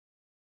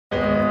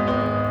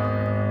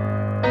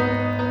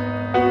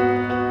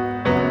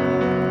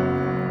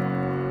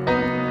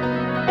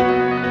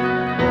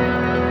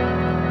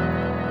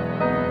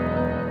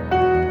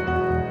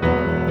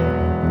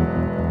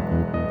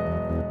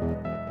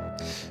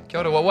Kia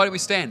ora. Well, why don't we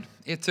stand?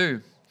 Here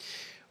too.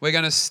 We're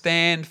going to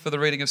stand for the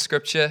reading of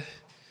Scripture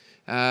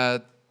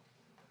as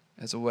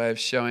a way of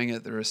showing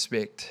it the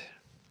respect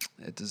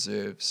it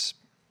deserves.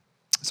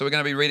 So we're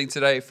going to be reading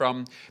today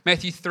from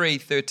Matthew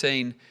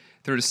 3:13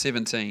 through to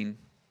 17.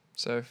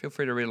 So feel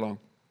free to read along.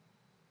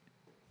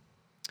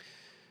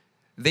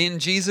 Then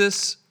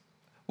Jesus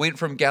went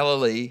from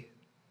Galilee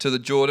to the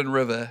Jordan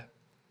River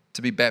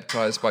to be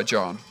baptized by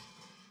John.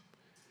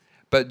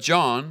 But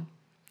John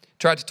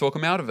tried to talk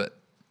him out of it.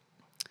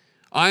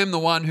 I am the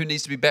one who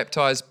needs to be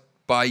baptized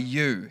by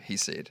you, he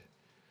said.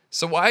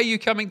 So why are you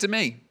coming to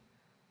me?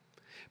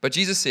 But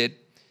Jesus said,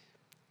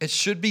 it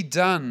should be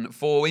done,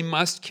 for we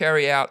must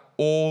carry out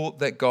all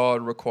that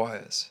God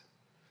requires.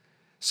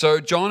 So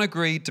John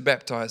agreed to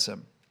baptize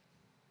him.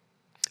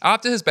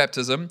 After his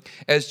baptism,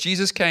 as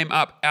Jesus came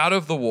up out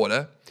of the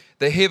water,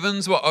 the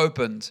heavens were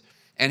opened,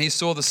 and he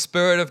saw the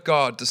Spirit of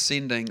God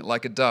descending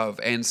like a dove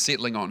and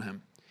settling on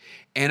him.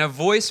 And a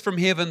voice from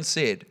heaven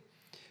said,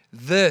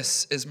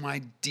 this is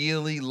my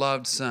dearly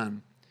loved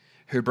Son,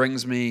 who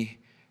brings me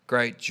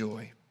great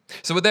joy.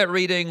 So with that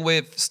reading,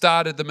 we've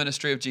started the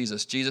ministry of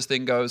Jesus. Jesus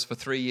then goes for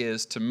 3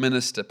 years to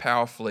minister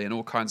powerfully in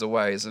all kinds of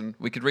ways. And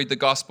we could read the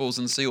Gospels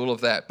and see all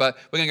of that. But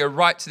we're going to go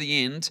right to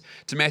the end,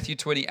 to Matthew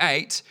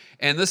 28.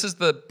 And this is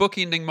the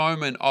bookending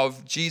moment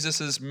of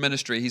Jesus'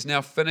 ministry. He's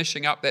now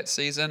finishing up that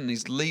season, and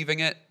he's leaving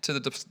it to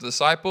the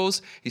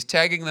disciples. He's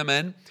tagging them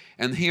in.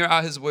 And here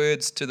are his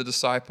words to the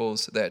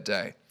disciples that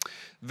day.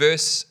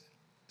 Verse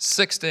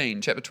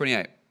 16, chapter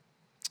 28.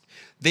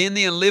 Then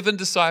the 11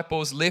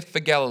 disciples left for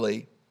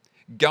Galilee,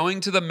 going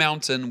to the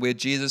mountain where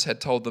Jesus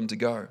had told them to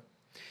go.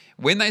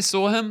 When they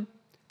saw him,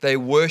 they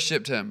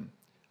worshipped him,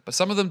 but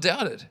some of them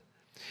doubted.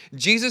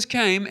 Jesus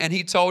came and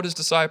he told his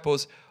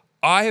disciples,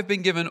 I have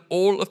been given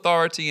all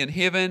authority in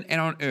heaven and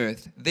on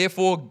earth.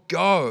 Therefore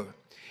go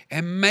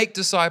and make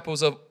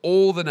disciples of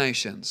all the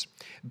nations,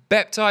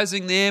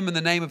 baptizing them in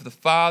the name of the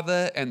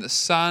Father and the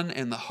Son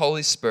and the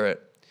Holy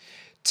Spirit.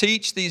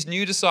 Teach these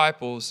new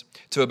disciples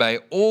to obey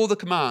all the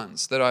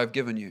commands that I have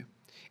given you.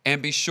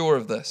 And be sure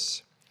of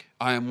this,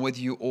 I am with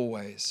you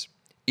always,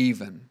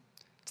 even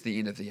to the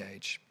end of the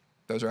age.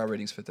 Those are our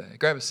readings for today.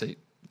 Grab a seat.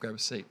 Grab a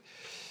seat.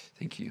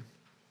 Thank you.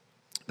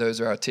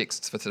 Those are our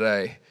texts for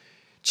today.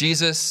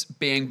 Jesus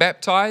being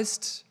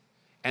baptized,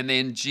 and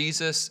then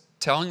Jesus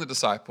telling the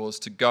disciples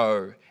to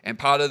go. And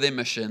part of their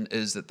mission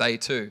is that they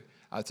too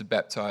are to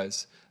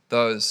baptize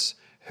those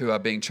who are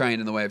being trained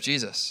in the way of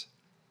Jesus.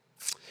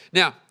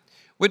 Now,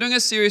 we're doing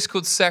a series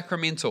called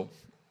Sacramental,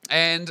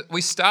 and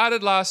we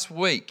started last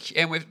week,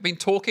 and we've been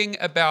talking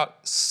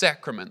about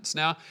sacraments.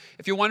 Now,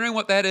 if you're wondering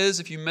what that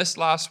is, if you missed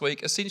last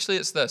week, essentially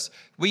it's this.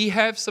 We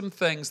have some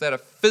things that are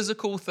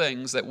physical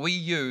things that we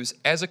use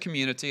as a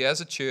community,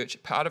 as a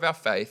church, part of our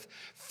faith,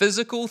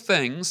 physical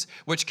things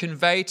which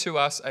convey to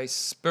us a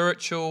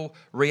spiritual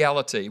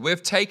reality.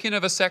 We've taken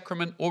of a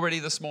sacrament already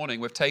this morning.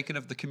 We've taken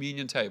of the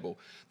communion table,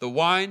 the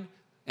wine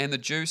and the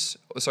juice,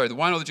 the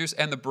wine or the juice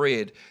and the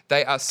bread,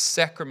 they are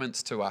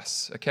sacraments to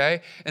us,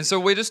 okay? And so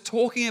we're just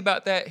talking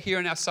about that here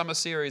in our summer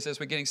series as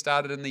we're getting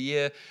started in the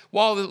year,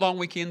 while the long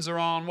weekends are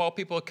on, while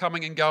people are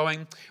coming and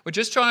going. We're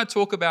just trying to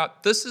talk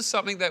about this is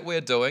something that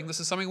we're doing, this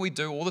is something we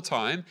do all the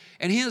time,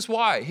 and here's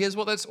why, here's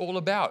what that's all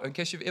about, in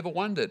case you've ever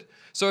wondered.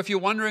 So if you're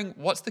wondering,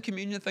 what's the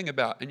communion thing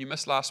about, and you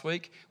missed last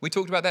week, we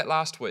talked about that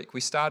last week.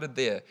 We started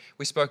there.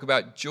 We spoke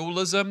about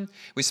dualism,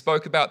 we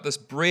spoke about this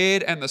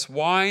bread and this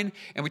wine,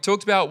 and we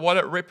talked about what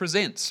it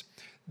represents.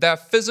 They're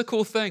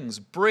physical things.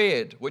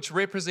 Bread, which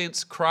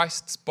represents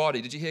Christ's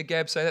body. Did you hear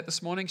Gab say that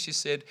this morning? She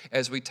said,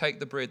 as we take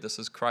the bread, this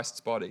is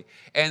Christ's body.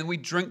 And we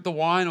drink the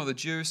wine or the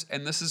juice,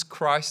 and this is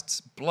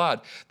Christ's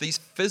blood. These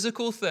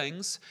physical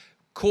things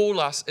call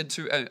us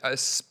into a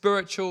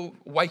spiritual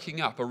waking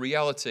up, a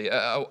reality,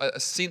 a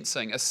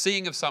sensing, a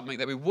seeing of something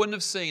that we wouldn't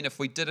have seen if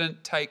we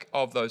didn't take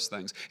of those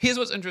things. Here's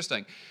what's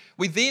interesting.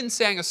 We then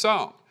sang a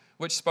song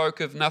which spoke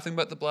of nothing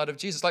but the blood of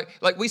Jesus.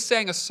 Like we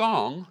sang a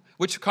song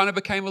which kind of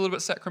became a little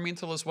bit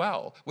sacramental as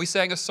well. We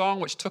sang a song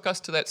which took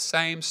us to that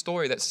same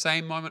story, that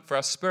same moment for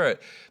our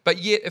spirit.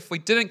 But yet, if we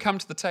didn't come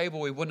to the table,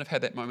 we wouldn't have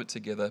had that moment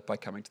together by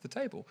coming to the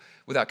table,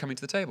 without coming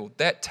to the table.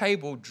 That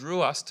table drew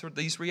us to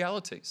these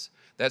realities.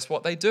 That's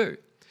what they do.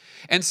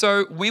 And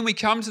so when we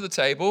come to the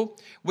table,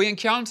 we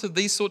encounter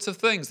these sorts of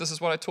things. This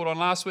is what I taught on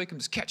last week. I'm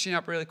just catching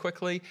up really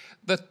quickly.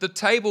 The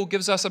table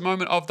gives us a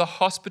moment of the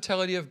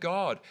hospitality of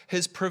God,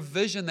 his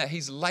provision that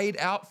he's laid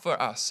out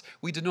for us.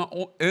 We do not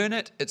earn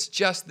it. It's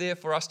just there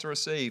for us to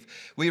receive.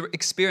 We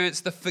experience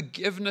the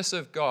forgiveness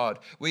of God.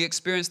 We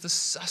experience the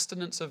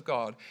sustenance of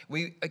God.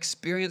 We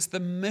experience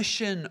the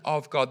mission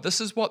of God.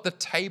 This is what the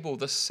table,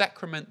 the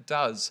sacrament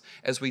does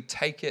as we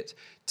take it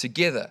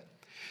together.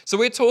 So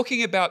we're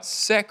talking about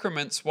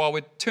sacraments while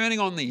we're turning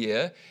on the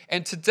year.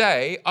 And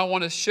today I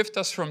want to shift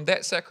us from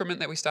that sacrament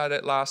that we started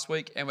at last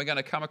week, and we're going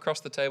to come across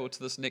the table to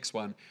this next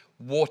one,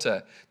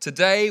 water.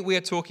 Today we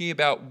are talking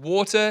about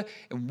water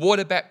and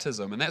water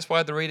baptism. And that's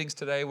why the readings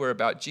today were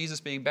about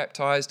Jesus being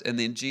baptized and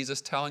then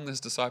Jesus telling his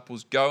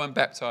disciples, go and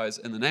baptize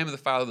in the name of the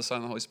Father, the Son,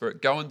 and the Holy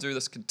Spirit. Go and do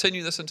this,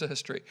 continue this into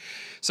history.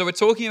 So we're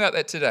talking about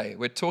that today.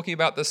 We're talking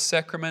about the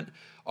sacrament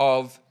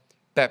of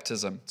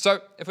baptism. So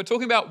if we're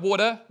talking about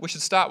water, we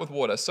should start with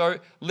water. So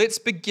let's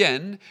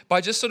begin by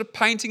just sort of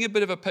painting a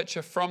bit of a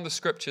picture from the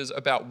scriptures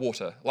about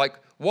water. Like,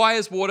 why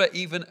is water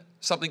even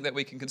something that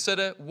we can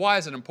consider? Why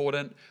is it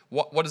important?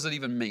 What does it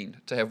even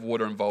mean to have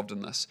water involved in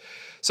this?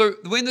 So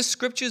when the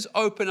scriptures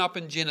open up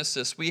in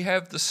Genesis, we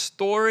have the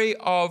story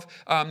of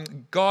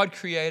God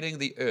creating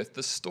the earth,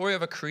 the story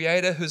of a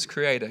creator who's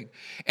creating.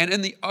 And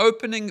in the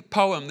opening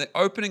poem, the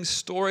opening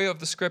story of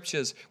the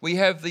scriptures, we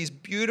have these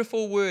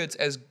beautiful words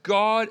as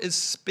God is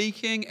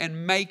speaking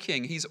and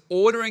making. He's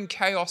ordering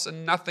chaos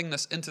and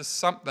nothingness into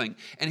something,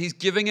 and he's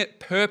giving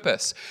it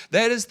purpose.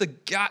 That is the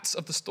guts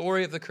of the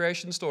story of the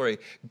creation story.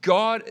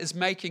 God is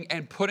making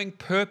and putting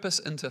purpose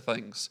into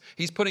things.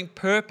 He's putting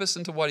purpose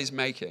into what he's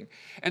making.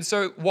 And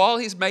so while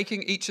he's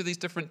making each of these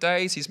different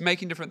days, he's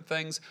making different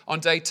things. On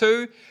day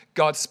 2,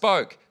 God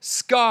spoke,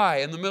 sky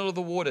in the middle of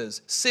the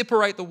waters,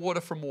 separate the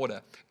water from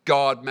water.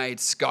 God made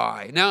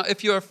sky. Now,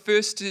 if you're a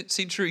first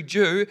century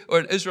Jew or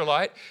an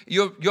Israelite,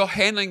 you're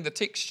handling the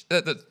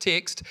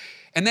text,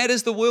 and that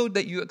is the world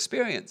that you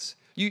experience.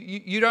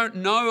 You don't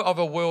know of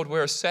a world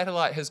where a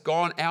satellite has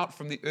gone out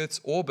from the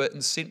Earth's orbit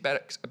and sent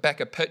back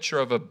a picture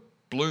of a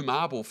blue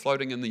marble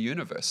floating in the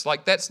universe.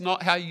 Like, that's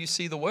not how you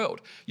see the world.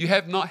 You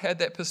have not had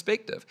that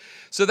perspective.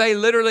 So they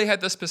literally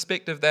had this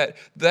perspective that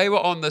they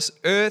were on this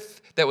earth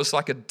that was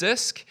like a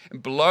disc,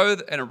 and below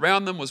and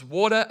around them was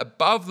water,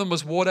 above them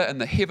was water,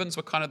 and the heavens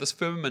were kind of this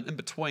firmament in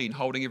between,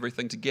 holding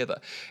everything together.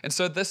 And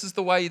so this is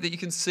the way that you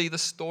can see the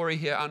story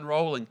here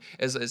unrolling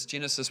as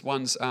Genesis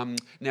 1's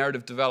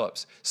narrative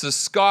develops. So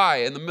sky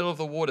in the middle of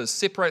the waters,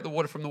 separate the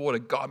water from the water.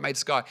 God made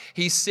sky.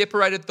 He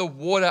separated the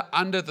water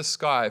under the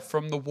sky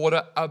from the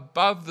water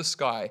above the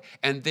sky,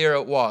 and there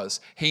it was.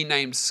 He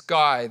named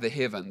sky the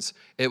heavens.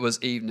 It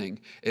was evening.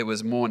 It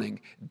was morning.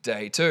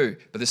 Day 2.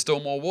 But there's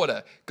still more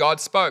water.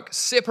 God spoke,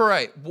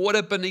 separate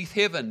water beneath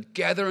heaven,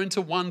 gather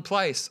into one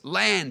place,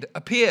 land,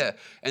 appear.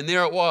 And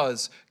there it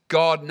was.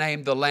 God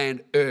named the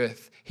land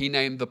earth. He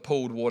named the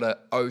pooled water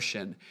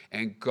ocean.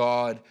 And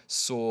God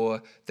saw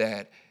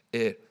that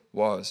it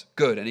was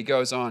good. And he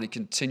goes on, he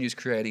continues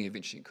creating,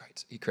 eventually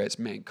he creates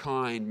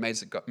mankind,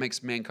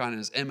 makes mankind in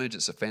his image.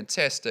 It's a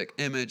fantastic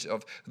image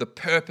of the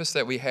purpose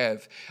that we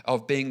have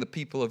of being the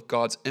people of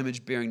God's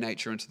image-bearing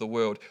nature into the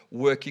world,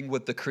 working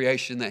with the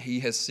creation that he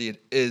has said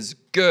is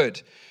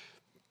good.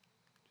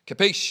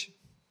 Capiche?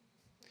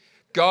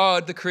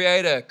 God, the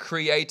creator,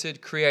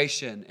 created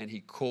creation, and he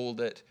called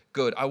it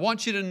good. I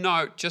want you to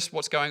note just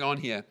what's going on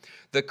here.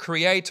 The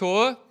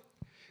creator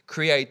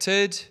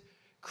created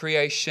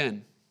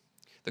creation.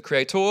 The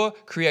creator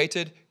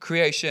created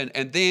creation,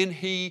 and then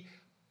he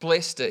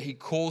blessed it. He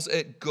calls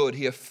it good.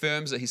 He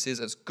affirms it. He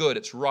says it's good.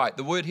 It's right.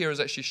 The word here is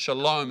actually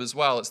shalom as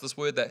well. It's this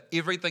word that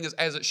everything is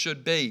as it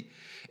should be.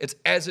 It's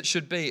as it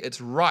should be.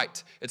 It's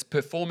right. It's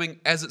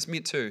performing as it's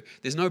meant to.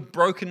 There's no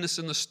brokenness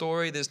in the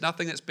story. There's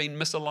nothing that's been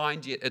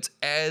misaligned yet. It's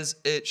as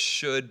it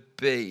should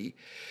be.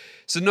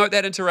 So note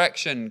that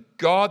interaction.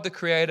 God, the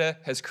creator,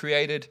 has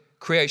created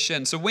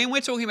creation. So when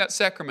we're talking about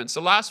sacraments,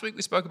 so last week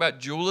we spoke about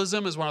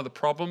dualism as one of the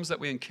problems that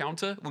we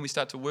encounter when we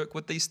start to work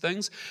with these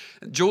things.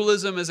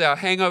 Dualism is our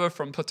hangover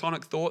from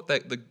Platonic thought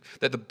that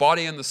the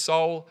body and the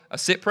soul are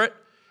separate,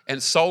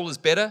 and soul is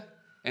better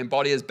and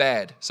body is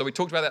bad. So we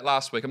talked about that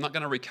last week. I'm not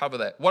going to recover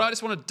that. What I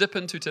just want to dip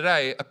into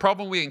today, a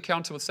problem we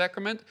encounter with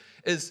sacrament,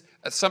 is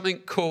something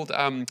called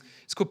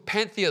it's called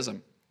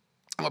pantheism.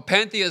 And what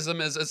pantheism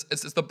is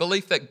the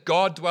belief that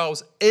God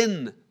dwells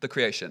in the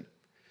creation.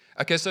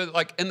 Okay, so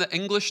like in the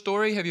English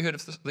story, have you heard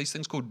of these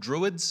things called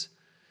druids?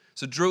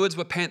 So druids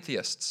were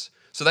pantheists.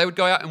 So they would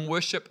go out and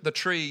worship the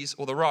trees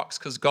or the rocks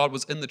because God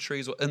was in the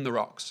trees or in the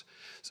rocks.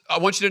 So I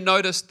want you to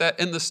notice that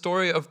in the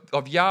story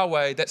of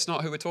Yahweh, that's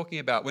not who we're talking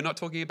about. We're not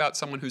talking about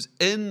someone who's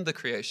in the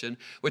creation.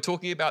 We're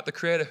talking about the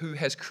creator who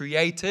has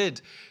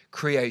created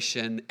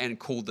creation and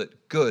called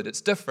it good.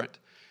 It's different.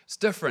 It's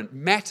different.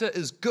 Matter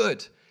is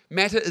good.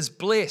 Matter is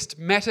blessed.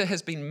 Matter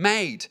has been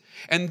made.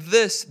 And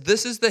this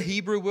is the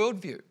Hebrew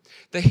worldview.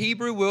 The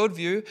Hebrew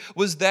worldview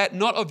was that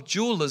not of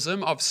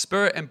dualism, of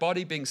spirit and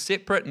body being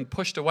separate and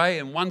pushed away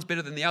and one's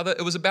better than the other.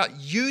 It was about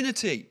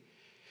unity.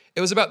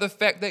 It was about the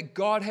fact that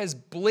God has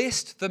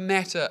blessed the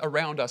matter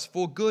around us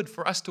for good,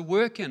 for us to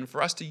work in,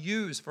 for us to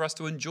use, for us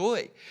to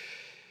enjoy.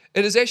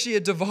 It is actually a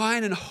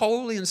divine and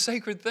holy and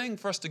sacred thing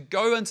for us to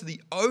go into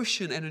the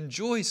ocean and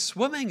enjoy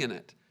swimming in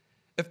it,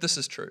 if this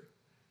is true.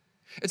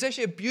 It's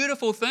actually a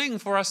beautiful thing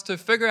for us to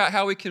figure out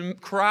how we can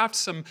craft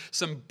some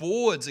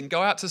boards and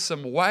go out to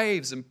some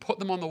waves and put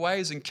them on the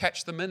waves and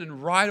catch them in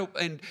and ride,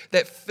 and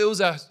that fills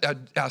our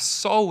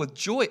soul with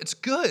joy. It's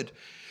good.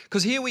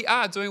 Because here we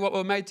are doing what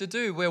we're made to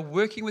do. We're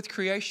working with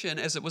creation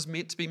as it was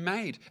meant to be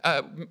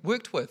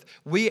worked with.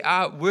 We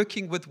are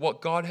working with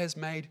what God has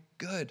made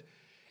good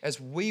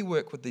as we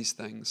work with these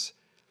things.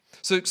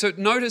 So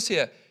notice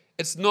here,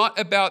 it's not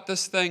about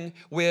this thing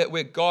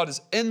where God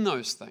is in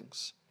those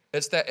things.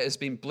 It's that it's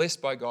been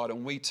blessed by God,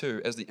 and we too,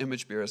 as the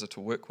image bearers, are to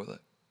work with it.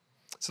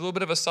 It's a little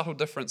bit of a subtle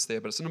difference there,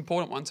 but it's an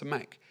important one to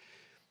make.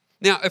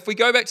 Now, if we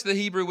go back to the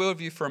Hebrew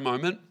worldview for a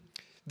moment,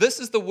 this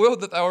is the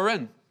world that they were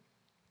in.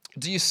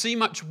 Do you see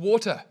much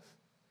water?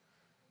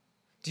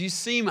 Do you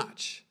see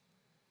much?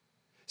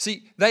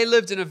 See, they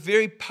lived in a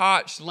very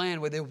parched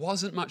land where there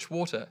wasn't much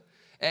water.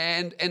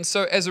 And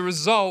so as a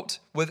result,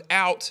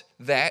 without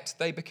that,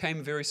 they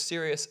became very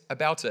serious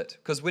about it.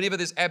 Because whenever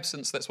there's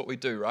absence, that's what we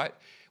do, right?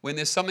 When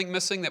there's something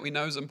missing that we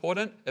know is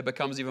important, it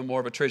becomes even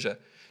more of a treasure.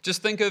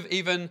 Just think of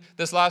even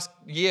this last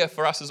year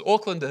for us as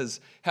Aucklanders,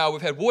 how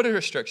we've had water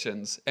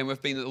restrictions and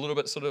we've been a little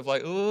bit sort of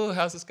like, oh,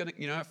 how's this going to,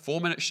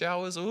 4-minute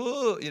showers,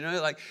 oh,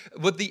 like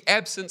with the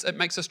absence, it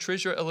makes us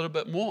treasure it a little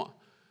bit more.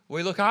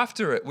 We look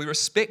after it, we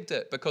respect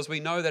it because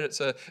we know that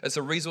it's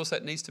a resource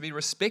that needs to be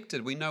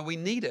respected. We know we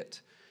need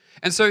it.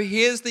 And so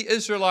here's the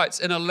Israelites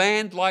in a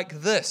land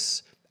like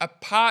this, a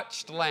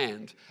parched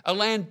land, a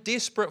land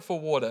desperate for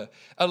water,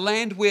 a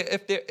land where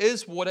if there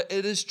is water,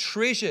 it is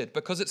treasured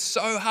because it's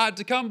so hard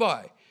to come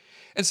by.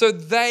 And so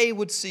they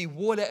would see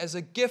water as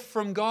a gift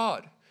from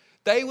God.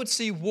 They would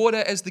see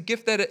water as the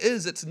gift that it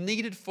is. It's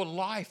needed for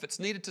life. It's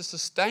needed to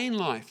sustain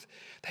life.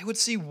 They would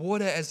see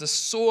water as a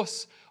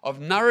source of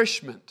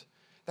nourishment.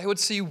 They would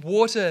see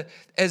water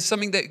as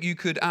something that you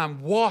could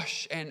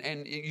wash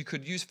and you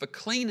could use for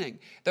cleaning.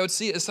 They would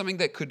see it as something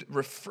that could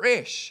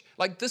refresh.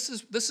 Like this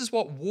is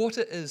what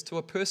water is to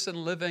a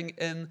person living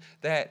in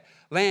that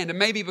land. And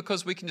maybe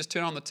because we can just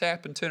turn on the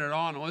tap and turn it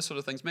on, all those sort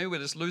of things, maybe we're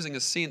just losing a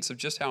sense of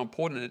just how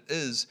important it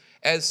is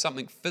as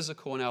something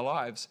physical in our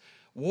lives.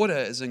 Water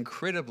is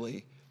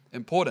incredibly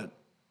important.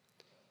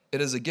 It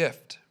is a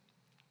gift.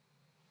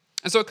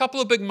 And so a couple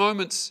of big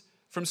moments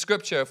from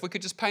Scripture, if we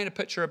could just paint a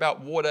picture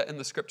about water in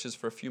the Scriptures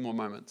for a few more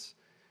moments.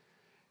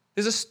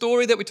 There's a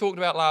story that we talked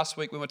about last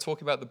week when we were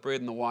talking about the bread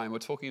and the wine. We're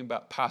talking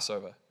about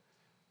Passover.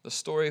 The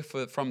story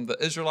from the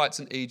Israelites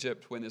in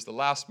Egypt when there's the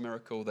last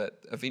miracle that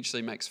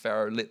eventually makes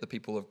Pharaoh let the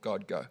people of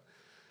God go.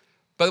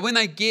 But when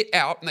they get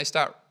out and they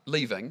start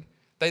leaving,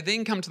 they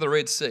then come to the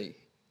Red Sea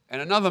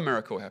and another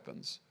miracle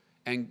happens.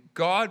 And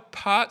God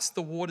parts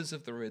the waters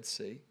of the Red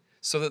Sea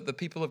so that the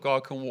people of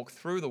God can walk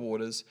through the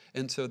waters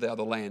into the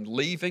other land,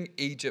 leaving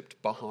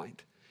Egypt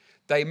behind.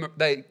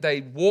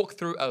 They walk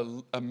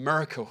through a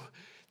miracle,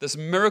 this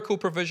miracle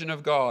provision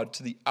of God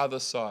to the other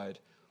side.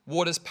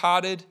 Waters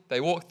parted, they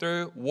walk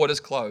through, waters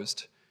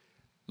closed,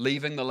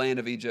 leaving the land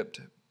of Egypt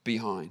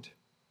behind.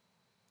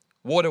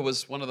 Water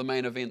was one of the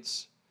main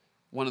events,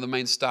 one of the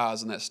main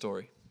stars in that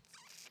story.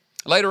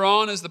 Later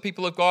on, as the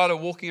people of God are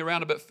walking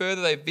around a bit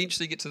further, they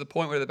eventually get to the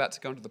point where they're about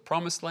to go into the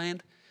promised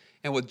land.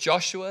 And with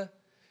Joshua,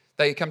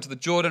 they come to the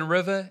Jordan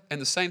River,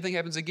 and the same thing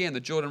happens again. The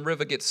Jordan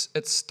River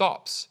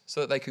stops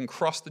so that they can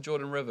cross the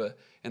Jordan River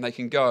and they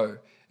can go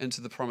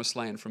into the promised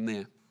land from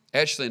there.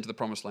 Actually, into the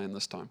promised land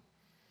this time.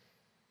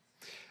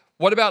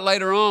 What about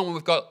later on when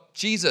we've got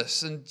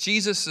Jesus, and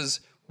Jesus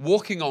is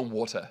walking on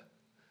water?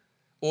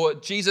 Or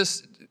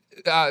Jesus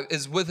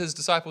is with his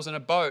disciples in a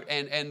boat,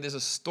 and there's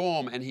a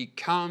storm, and he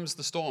calms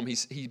the storm.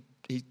 He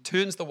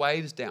turns the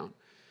waves down.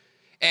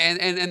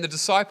 And the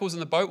disciples in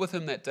the boat with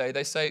him that day,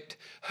 they say,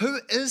 "Who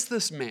is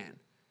this man?"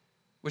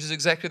 Which is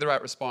exactly the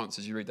right response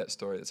as you read that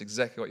story. That's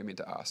exactly what you're meant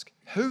to ask.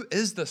 Who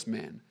is this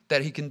man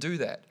that he can do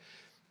that?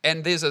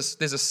 And there's a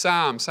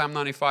Psalm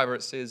 95, where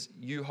it says,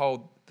 "You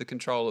hold the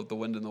control of the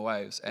wind and the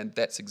waves." And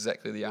that's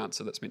exactly the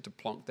answer that's meant to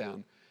plonk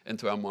down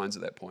into our minds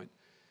at that point.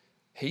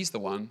 He's the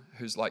one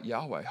who's like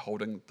Yahweh,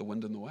 holding the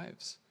wind and the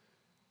waves.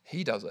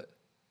 He does it.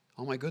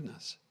 Oh my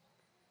goodness.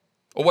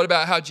 Or what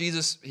about how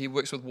Jesus, he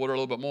works with water a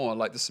little bit more,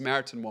 like the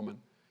Samaritan woman.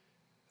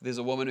 There's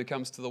a woman who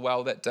comes to the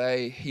well that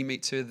day. He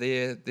meets her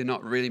there. They're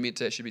not really meant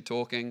to actually be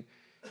talking.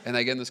 And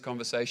they get in this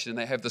conversation, and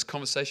they have this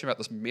conversation about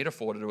this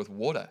metaphor to do with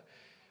water,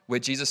 where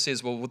Jesus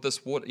says, well, with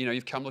this water,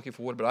 you've come looking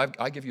for water, but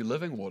I give you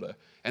living water.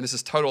 And it's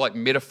this total like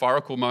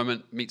metaphorical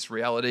moment meets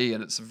reality,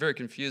 and it's very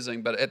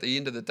confusing. But at the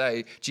end of the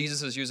day,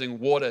 Jesus is using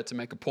water to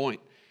make a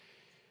point.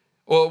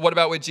 Or what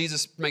about where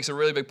Jesus makes a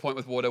really big point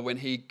with water when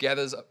he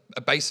gathers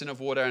a basin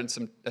of water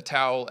and a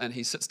towel, and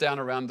he sits down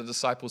around the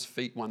disciples'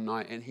 feet one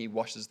night and he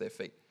washes their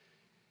feet.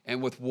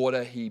 And with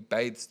water, he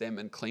bathes them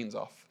and cleans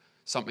off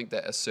something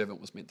that a servant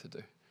was meant to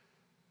do.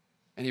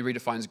 And he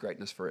redefines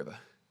greatness forever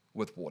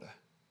with water.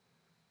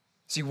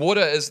 See,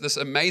 water is this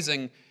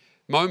amazing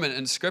moment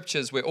in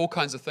scriptures where all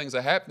kinds of things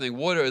are happening.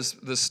 Water is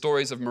the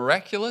stories of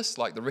miraculous,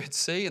 like the Red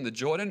Sea and the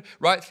Jordan,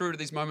 right through to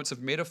these moments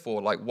of metaphor,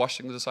 like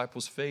washing the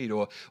disciples' feet,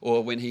 or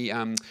when he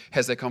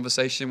has that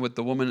conversation with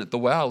the woman at the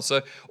well.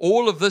 So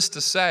all of this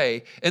to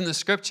say, in the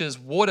scriptures,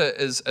 water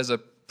is a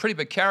pretty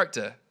big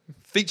character,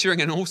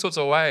 featuring in all sorts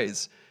of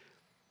ways.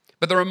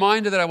 But the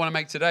reminder that I want to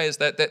make today is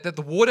that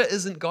the water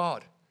isn't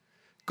God.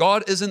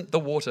 God isn't the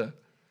water.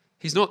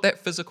 He's not that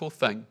physical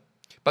thing.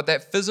 But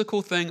that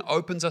physical thing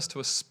opens us to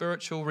a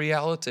spiritual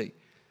reality.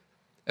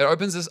 It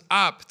opens us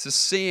up to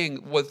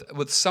seeing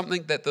with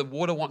something that the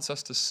water wants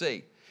us to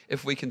see,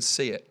 if we can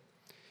see it.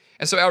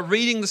 And so our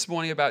reading this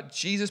morning about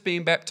Jesus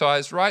being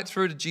baptized, right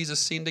through to Jesus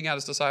sending out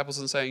his disciples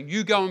and saying,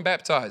 you go and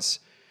baptize.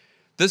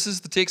 This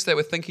is the text that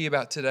we're thinking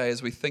about today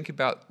as we think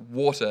about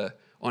water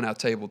on our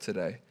table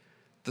today.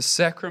 The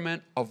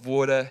sacrament of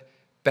water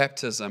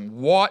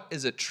baptism. What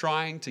is it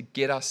trying to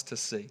get us to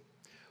see?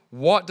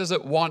 What does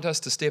it want us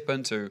to step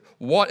into?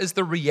 What is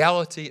the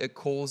reality it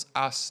calls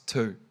us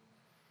to?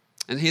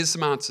 And here's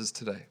some answers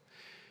today.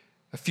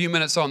 A few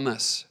minutes on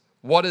this.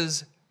 What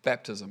is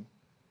baptism?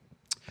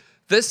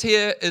 This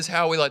here is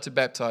how we like to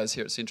baptize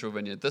here at Central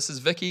Vineyard. This is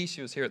Vicky.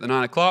 She was here at the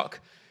 9 o'clock.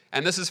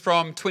 And this is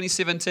from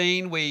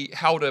 2017. We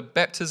held a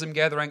baptism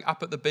gathering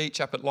up at the beach,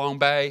 up at Long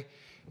Bay.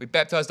 We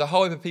baptized a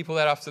whole heap of people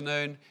that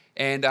afternoon.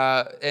 And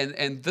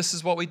this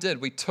is what we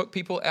did. We took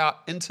people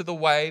out into the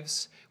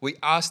waves. We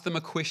asked them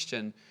a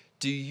question.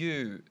 Do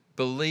you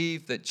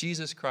believe that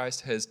Jesus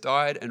Christ has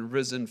died and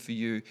risen for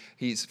you?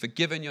 He's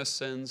forgiven your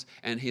sins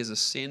and he has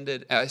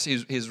ascended.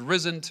 He's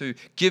risen to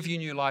give you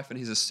new life and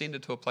he's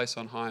ascended to a place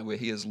on high where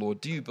he is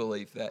Lord. Do you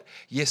believe that?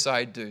 Yes,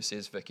 I do,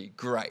 says Vicky.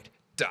 Great.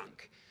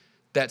 Dunk.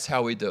 That's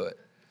how we do it.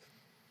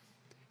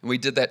 And we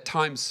did that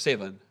times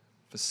 7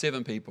 for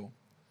 7 people.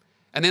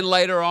 And then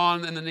later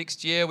on in the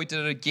next year, we did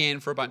it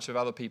again for a bunch of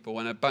other people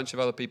and a bunch of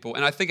other people.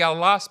 And I think our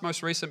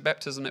most recent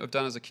baptism that we've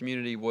done as a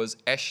community was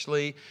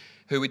Ashley,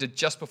 who we did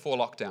just before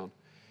lockdown.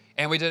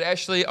 And we did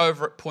Ashley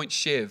over at Point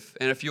Chev.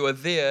 And if you were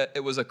there,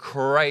 it was a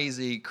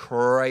crazy,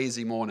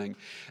 crazy morning.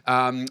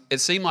 It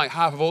seemed like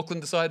half of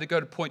Auckland decided to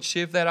go to Point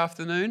Chev that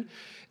afternoon.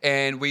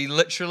 And we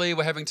literally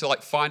were having to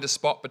find a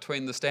spot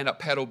between the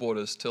stand-up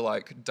paddleboarders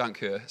to dunk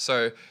her.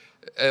 So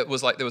it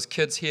was like there was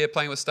kids here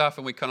playing with stuff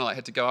and we kind of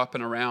had to go up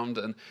and around.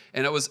 And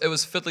it was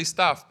fiddly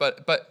stuff.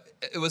 But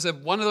it was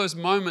one of those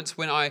moments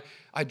when I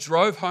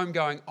drove home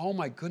going, oh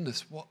my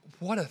goodness,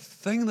 what a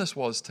thing this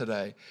was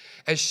today.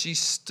 As she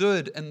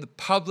stood in the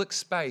public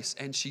space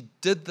and she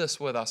did this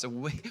with us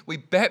and we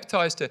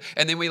baptized her.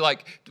 And then we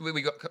got,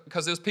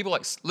 because there was people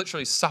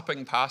literally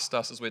supping past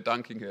us as we're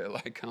dunking her,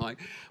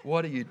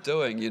 what are you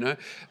doing, you know?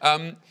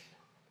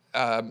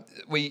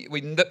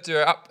 We nipped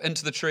her up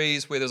into the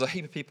trees where there was a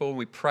heap of people and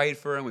we prayed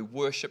for her and we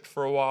worshipped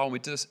for a while and we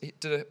did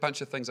a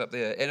bunch of things up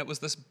there. And it was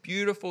this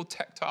beautiful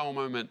tactile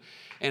moment.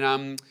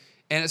 And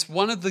it's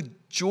one of the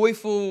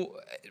joyful,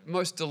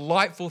 most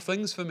delightful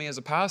things for me as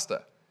a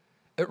pastor.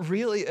 It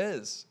really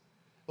is.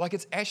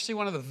 It's actually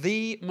one of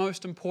the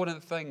most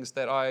important things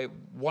that I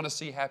want to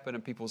see happen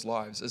in people's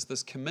lives is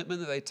this commitment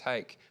that they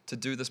take to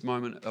do this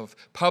moment of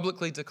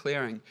publicly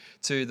declaring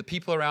to the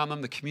people around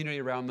them, the community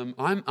around them,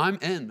 I'm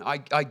in.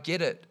 I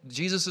get it.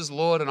 Jesus is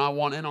Lord and I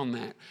want in on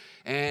that.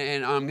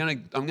 And I'm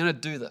gonna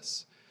do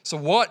this. So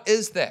what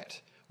is that?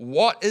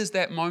 What is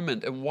that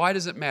moment and why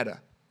does it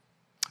matter?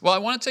 Well, I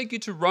want to take you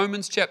to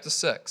Romans chapter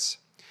 6.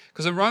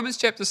 Because in Romans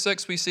chapter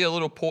 6, we see a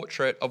little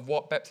portrait of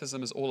what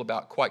baptism is all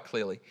about quite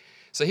clearly.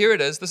 So here it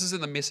is. This is in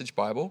the Message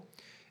Bible.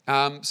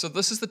 So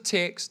this is the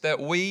text that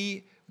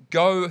we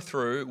go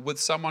through with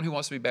someone who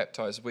wants to be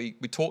baptized. We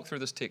talk through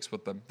this text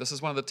with them. This is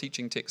one of the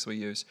teaching texts we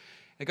use.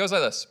 It goes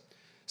like this.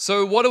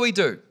 So what do?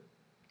 Do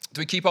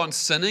we keep on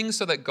sinning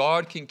so that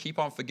God can keep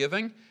on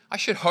forgiving? I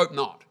should hope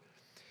not.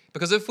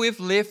 Because if we've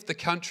left the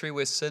country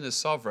where sin is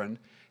sovereign,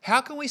 how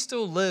can we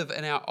still live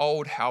in our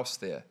old house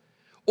there?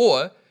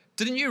 Or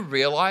didn't you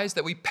realize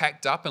that we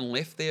packed up and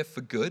left there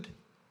for good?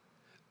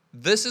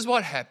 This is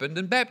what happened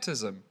in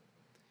baptism.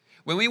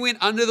 When we went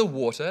under the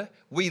water,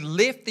 we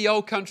left the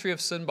old country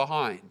of sin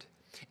behind.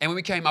 And when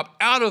we came up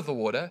out of the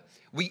water,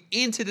 we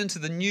entered into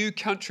the new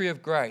country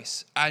of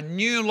grace, a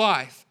new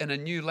life in a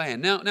new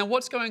land. Now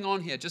what's going on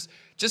here?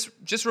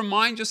 Just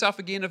remind yourself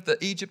again of the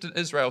Egypt and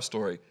Israel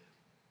story.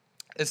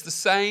 It's the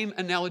same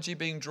analogy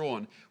being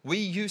drawn. We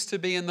used to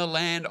be in the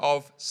land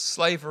of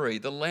slavery,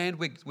 the land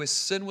where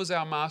sin was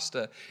our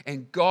master,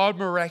 and God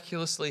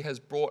miraculously has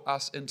brought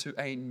us into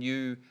a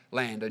new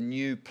land, a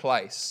new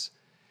place.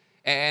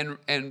 And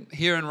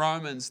here in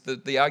Romans,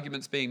 the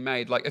argument's being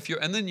made, if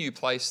you're in the new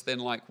place, then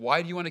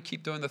why do you want to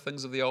keep doing the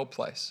things of the old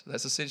place?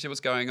 That's essentially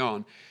what's going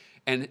on.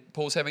 And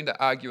Paul's having to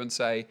argue and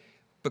say,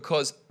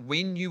 because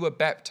when you were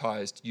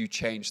baptized, you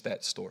changed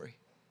that story.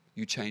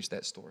 You changed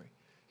that story.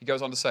 He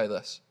goes on to say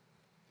this.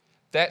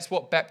 That's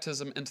what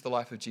baptism into the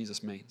life of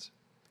Jesus means.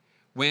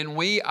 When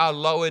we are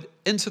lowered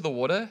into the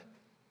water,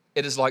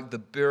 it is like the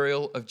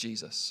burial of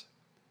Jesus.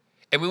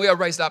 And when we are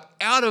raised up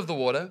out of the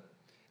water,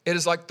 it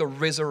is like the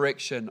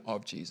resurrection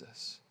of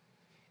Jesus.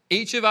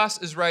 Each of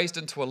us is raised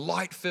into a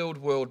light-filled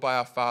world by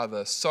our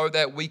Father so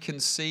that we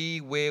can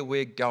see where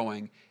we're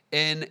going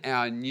in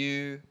our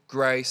new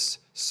grace,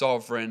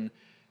 sovereign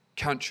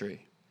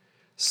country.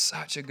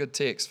 Such a good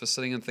text for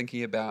sitting and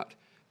thinking about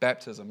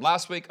baptism.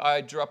 Last week,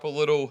 I drew up a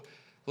little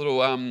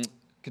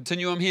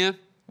continuum here.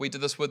 We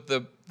did this with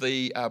the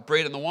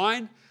bread and the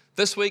wine.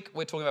 This week,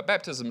 we're talking about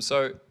baptism.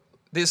 So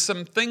there's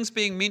some things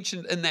being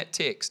mentioned in that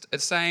text.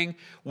 It's saying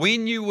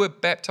when you were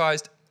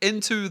baptized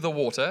into the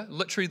water,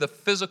 literally the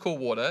physical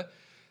water,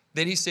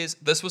 Then he says,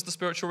 this was the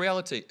spiritual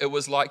reality. It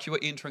was like you were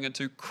entering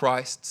into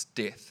Christ's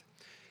death.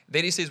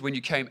 Then he says, when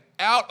you came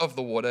out of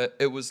the water,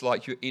 it was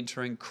like you're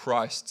entering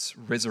Christ's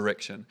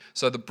resurrection.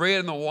 So the bread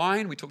and the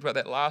wine, we talked about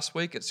that last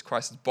week. It's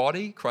Christ's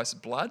body, Christ's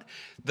blood.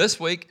 This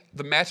week,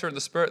 the matter and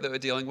the spirit that we're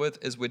dealing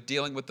with is we're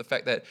dealing with the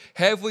fact that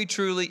have we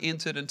truly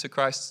entered into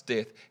Christ's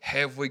death?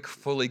 Have we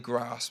fully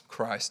grasped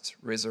Christ's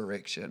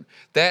resurrection?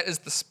 That is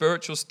the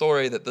spiritual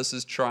story that this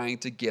is trying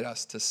to get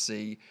us to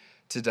see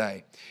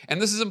today.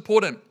 And this is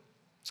important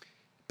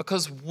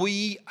because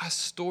we are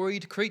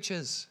storied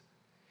creatures.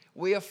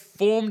 We are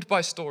formed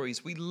by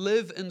stories. We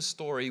live in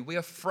story. We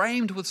are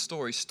framed with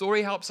story.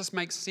 Story helps us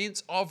make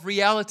sense of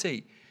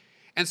reality.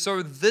 And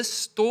so this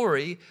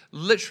story,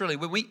 literally,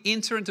 when we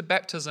enter into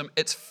baptism,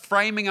 it's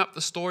framing up the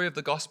story of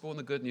the gospel and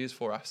the good news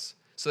for us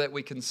so that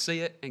we can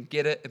see it and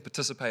get it and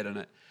participate in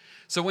it.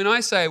 So when I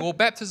say, well,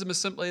 baptism is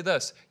simply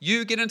this,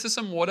 you get into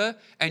some water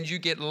and you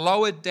get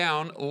lowered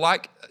down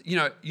like, you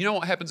know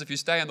what happens if you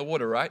stay in the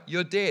water, right?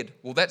 You're dead.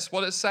 Well, that's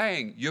what it's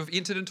saying. You've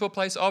entered into a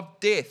place of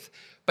death.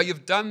 But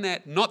you've done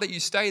that, not that you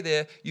stay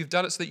there, you've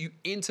done it so that you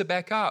enter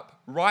back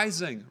up,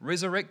 rising,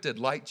 resurrected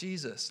like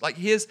Jesus.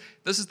 This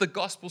is the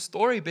gospel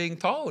story being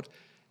told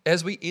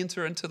as we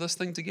enter into this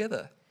thing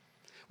together.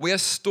 We are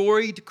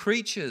storied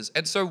creatures.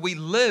 And so we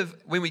live,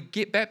 when we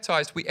get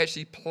baptized, we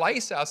actually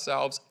place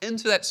ourselves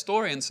into that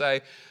story and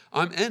say,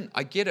 I'm in,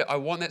 I get it, I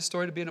want that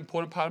story to be an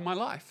important part of my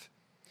life.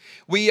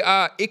 We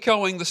are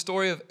echoing the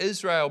story of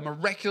Israel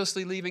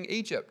miraculously leaving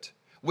Egypt.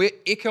 We're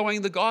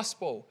echoing the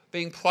gospel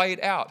being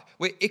played out.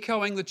 We're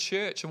echoing the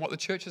church and what the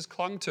church has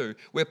clung to.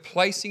 We're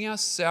placing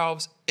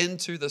ourselves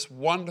into this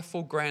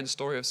wonderful grand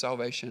story of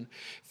salvation,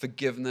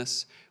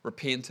 forgiveness,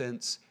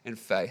 repentance, and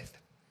faith.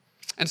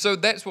 And so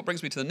that's what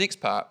brings me to the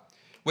next part.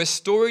 We're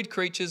storied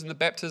creatures, and the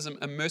baptism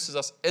immerses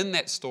us in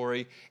that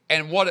story.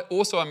 And what it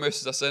also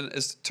immerses us in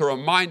is to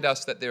remind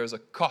us that there is a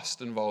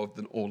cost involved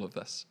in all of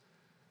this.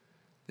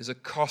 There's a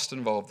cost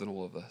involved in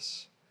all of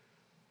this.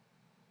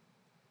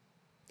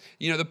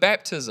 You know, the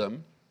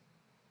baptism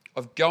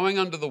of going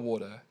under the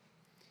water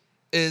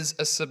is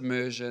a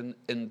submersion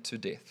into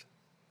death.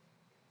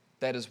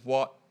 That is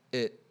what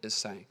it is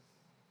saying.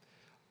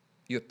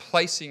 You're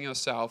placing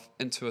yourself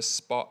into a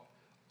spot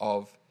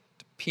of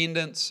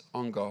dependence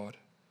on God,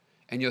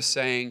 and you're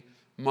saying,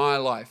 my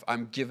life,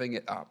 I'm giving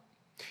it up.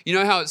 You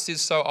know how it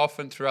says so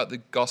often throughout the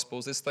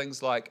Gospels, there's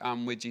things like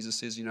where Jesus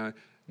says,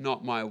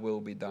 not my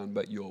will be done,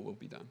 but your will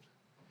be done.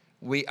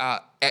 We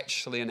are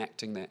actually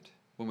enacting that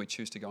when we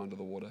choose to go under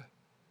the water.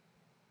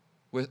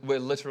 We're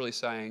literally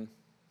saying,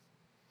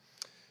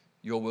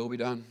 your will be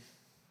done,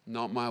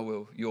 not my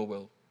will, your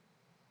will.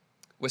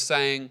 We're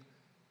saying,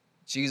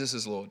 Jesus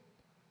is Lord,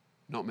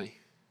 not me.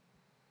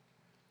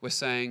 We're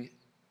saying,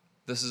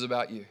 this is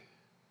about you,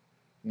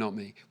 not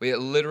me. We are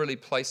literally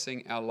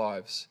placing our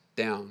lives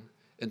down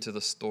into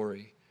the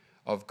story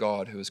of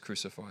God who is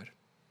crucified.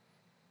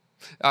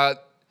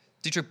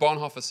 Dietrich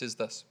Bonhoeffer says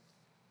this: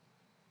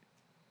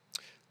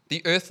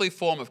 the earthly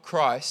form of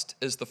Christ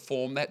is the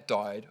form that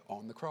died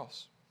on the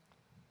cross.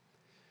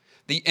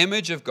 The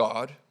image of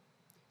God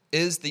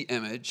is the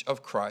image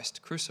of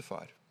Christ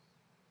crucified.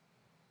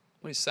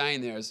 What he's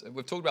saying there is,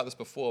 we've talked about this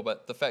before,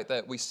 but the fact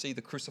that we see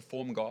the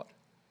cruciform God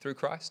through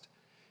Christ.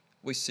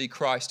 We see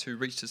Christ who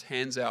reached his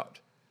hands out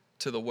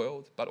to the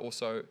world, but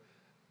also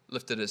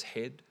lifted his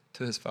head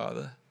to his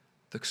Father,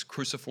 the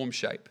cruciform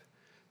shape,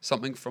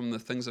 something from the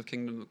things of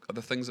kingdom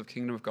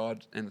of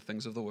God and the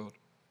things of the world.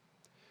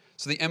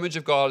 So the image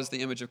of God is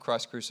the image of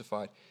Christ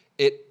crucified.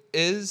 It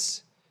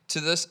is to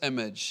this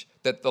image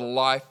that the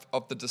life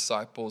of the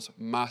disciples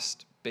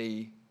must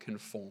be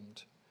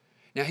conformed.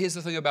 Now here's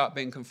the thing about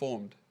being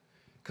conformed.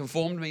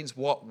 Conformed means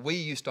what we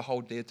used to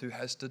hold dear to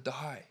has to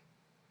die.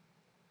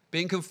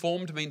 Being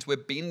conformed means we're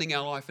bending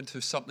our life into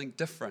something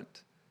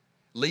different,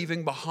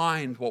 leaving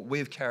behind what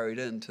we've carried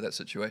into that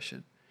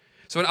situation.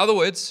 So in other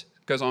words,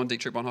 goes on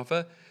Dietrich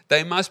Bonhoeffer,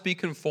 they must be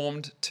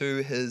conformed to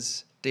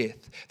his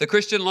death. The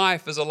Christian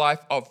life is a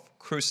life of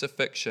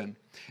crucifixion.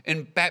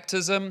 In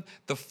baptism,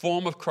 the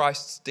form of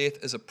Christ's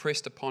death is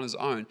oppressed upon his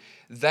own.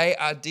 They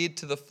are dead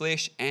to the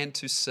flesh and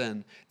to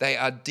sin. They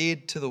are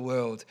dead to the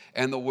world,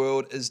 and the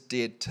world is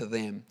dead to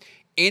them.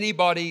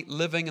 Anybody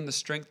living in the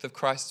strength of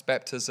Christ's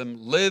baptism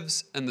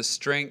lives in the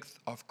strength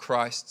of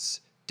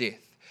Christ's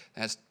death.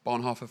 That's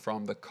Bonhoeffer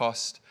from The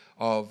Cost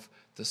of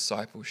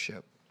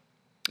Discipleship.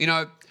 You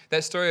know,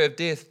 that story of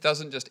death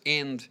doesn't just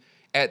end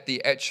at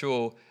the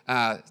actual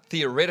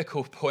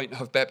theoretical point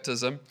of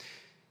baptism.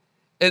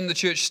 In the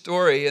church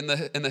story, in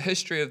the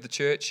history of the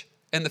church,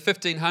 in the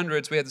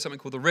 1500s, we had something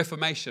called the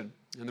Reformation.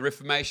 And the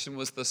Reformation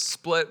was the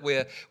split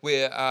where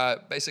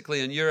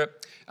basically in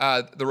Europe,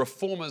 the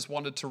reformers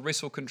wanted to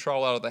wrestle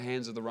control out of the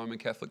hands of the Roman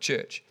Catholic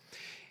Church.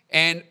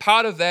 And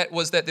part of that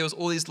was that there was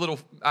all these little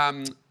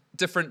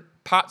different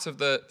parts of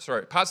the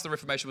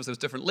Reformation was there was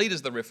different leaders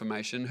of the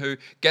Reformation who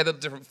gathered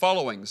different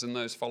followings, and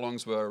those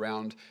followings were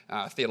around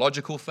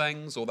theological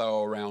things, or they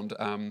were around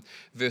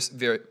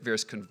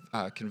various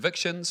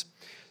convictions.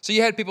 So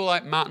you had people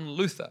like Martin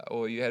Luther,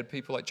 or you had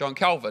people like John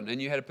Calvin,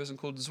 and you had a person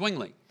called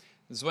Zwingli.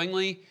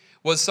 Zwingli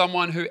was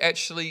someone who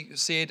actually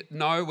said,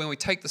 no, when we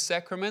take the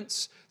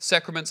sacraments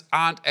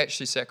aren't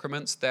actually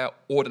sacraments, they're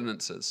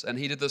ordinances. And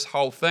he did this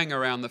whole thing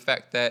around the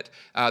fact that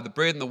the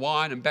bread and the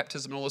wine and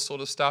baptism and all this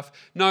sort of stuff,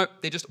 no,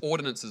 they're just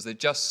ordinances, they're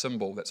just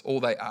symbol, that's all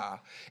they are.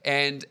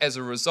 And as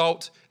a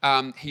result,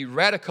 he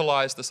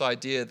radicalized this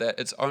idea that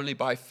it's only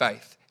by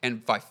faith.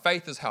 And by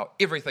faith is how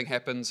everything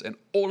happens, and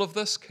all of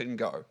this can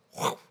go.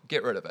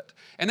 Get rid of it.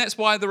 And that's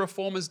why the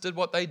reformers did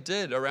what they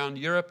did around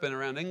Europe and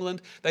around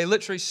England. They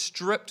literally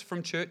stripped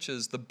from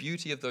churches the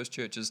beauty of those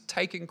churches,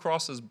 taking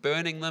crosses,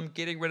 burning them,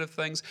 getting rid of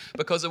things,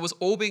 because it was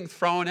all being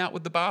thrown out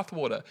with the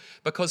bathwater.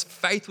 Because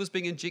faith was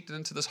being injected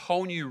into this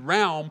whole new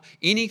realm,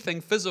 anything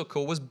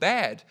physical was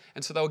bad.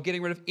 And so they were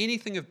getting rid of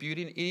anything of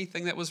beauty and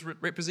anything that was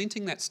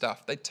representing that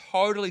stuff. They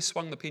totally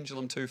swung the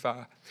pendulum too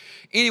far.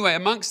 Anyway,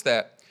 amongst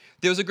that,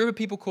 there was a group of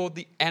people called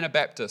the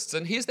Anabaptists.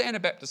 And here's the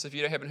Anabaptists, if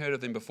you haven't heard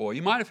of them before.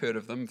 You might have heard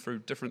of them through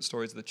different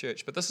stories of the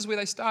church, but this is where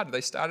they started.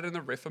 They started in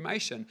the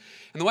Reformation.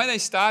 And the way they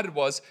started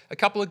was a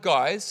couple of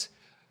guys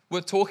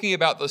were talking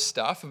about this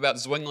stuff, about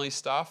Zwingli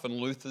stuff and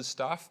Luther's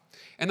stuff.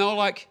 And they were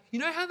like, you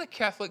know how the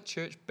Catholic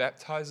Church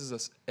baptizes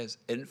us as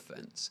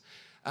infants?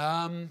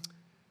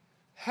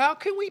 How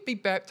can we be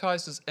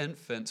baptized as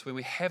infants when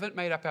we haven't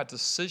made up our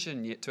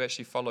decision yet to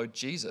actually follow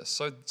Jesus?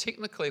 So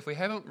technically, if we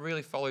haven't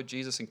really followed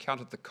Jesus and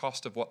counted the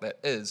cost of what that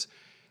is,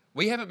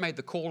 we haven't made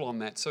the call on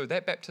that. So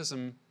that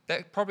baptism,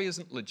 that probably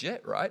isn't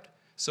legit, right?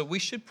 So we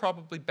should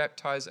probably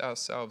baptize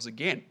ourselves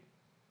again.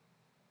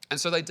 And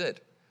so they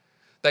did.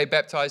 They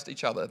baptized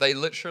each other. They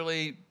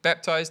literally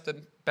baptized,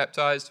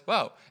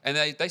 wow.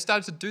 And they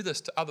started to do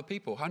this to other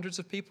people, hundreds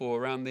of people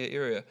around their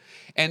area.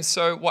 And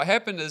so what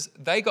happened is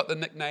they got the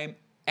nickname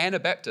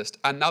Anabaptist,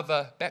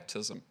 another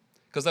baptism,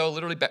 because they were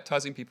literally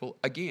baptizing people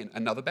again,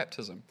 another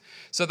baptism.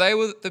 So they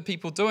were the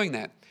people doing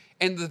that.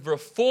 And the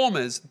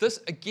reformers,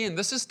 this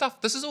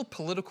is all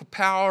political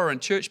power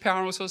and church power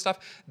and all sort of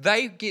stuff.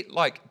 They get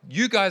like,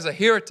 you guys are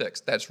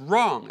heretics. That's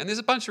wrong. And there's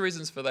a bunch of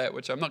reasons for that,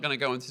 which I'm not going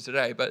to go into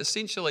today. But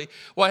essentially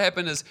what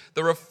happened is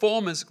the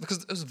reformers,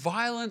 because it was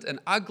violent and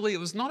ugly, it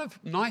was not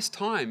a nice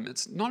time.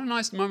 It's not a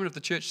nice moment of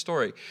the church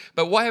story.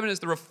 But what happened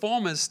is the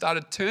reformers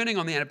started turning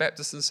on the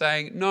Anabaptists and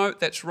saying, no,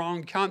 that's wrong.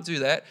 You can't do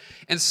that.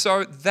 And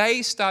so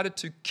they started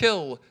to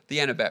kill the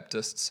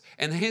Anabaptists.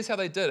 And here's how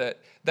they did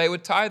it. They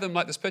would tie them,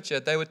 like this picture,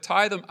 they would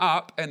tie them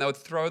up and they would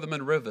throw them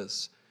in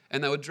rivers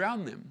and they would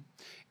drown them.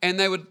 And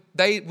they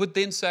would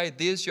then say,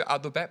 there's your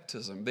other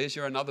baptism, there's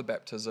your another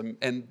baptism.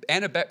 And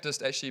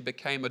Anabaptist actually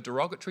became a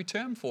derogatory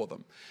term for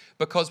them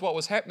because what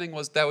was happening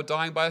was they were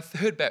dying by a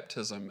third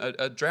baptism,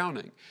 a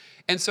drowning.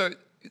 And so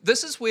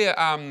this is where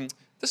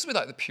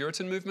like the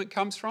Puritan movement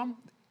comes from.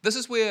 This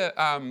is where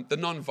the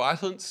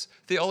non-violence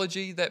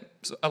theology that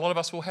a lot of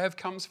us will have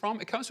comes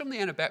from. It comes from the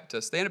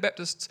Anabaptists. The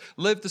Anabaptists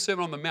lived the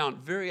Sermon on the Mount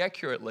very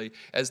accurately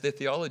as their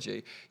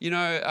theology. You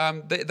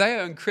know, they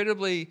are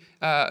incredibly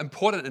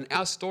important in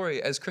our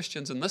story as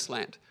Christians in this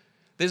land.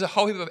 There's a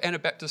whole heap of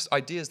Anabaptist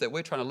ideas that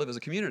we're trying to live as a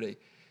community.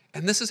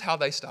 And this is how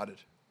they started.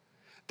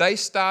 They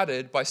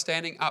started by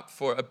standing up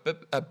for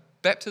a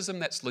baptism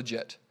that's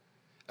legit,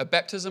 a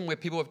baptism where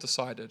people have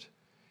decided,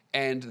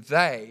 and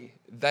they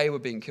were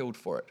being killed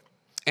for it.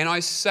 And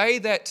I say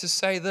that to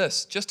say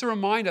this, just to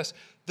remind us,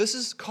 this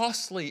is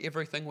costly,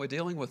 everything we're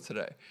dealing with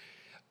today.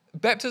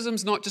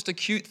 Baptism's not just a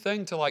cute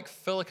thing to like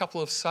fill a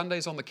couple of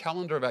Sundays on the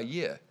calendar of our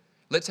year.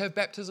 Let's have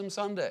Baptism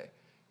Sunday.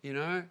 You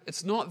know,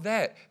 it's not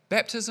that.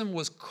 Baptism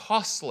was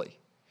costly.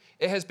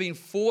 It has been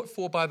fought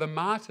for by the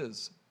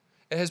martyrs.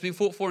 It has been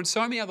fought for in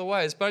so many other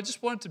ways, but I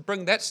just wanted to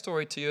bring that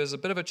story to you as a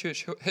bit of a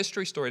church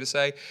history story to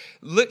say,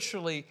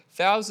 literally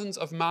thousands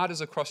of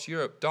martyrs across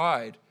Europe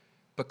died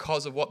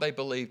because of what they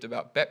believed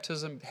about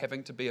baptism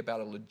having to be about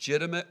a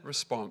legitimate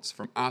response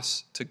from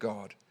us to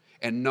God.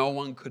 And no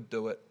one could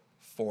do it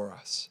for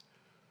us.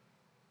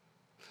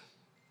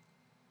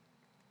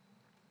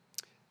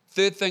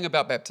 Third thing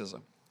about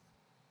baptism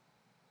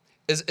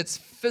is it's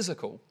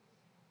physical.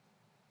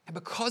 And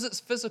because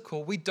it's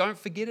physical, we don't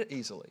forget it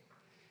easily.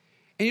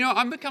 And you know,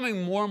 I'm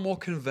becoming more and more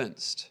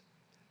convinced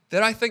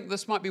that I think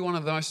this might be one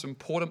of the most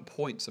important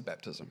points of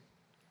baptism.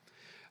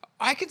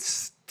 I can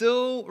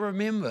still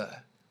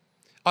remember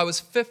I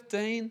was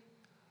 15,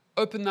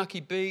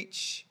 Opunake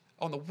Beach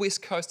on the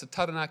west coast of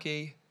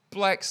Taranaki,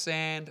 black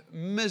sand,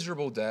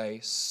 miserable day,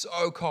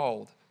 so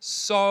cold,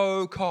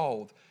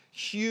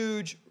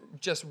 huge,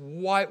 just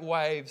white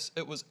waves.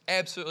 It was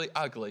absolutely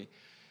ugly.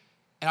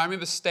 And I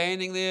remember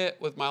standing there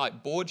with my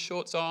like board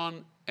shorts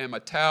on and my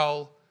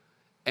towel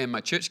and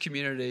my church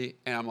community,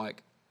 and I'm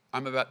like,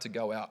 I'm about to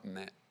go out in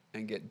that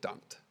and get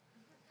dunked.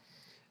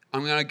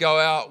 I'm going to go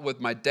out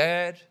with my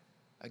dad,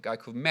 a guy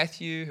called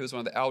Matthew, who was one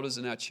of the elders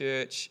in our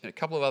church, and a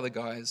couple of other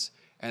guys,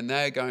 and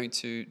they're going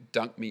to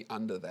dunk me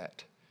under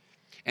that.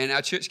 And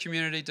our church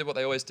community did what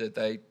they always did.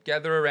 They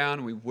gather around,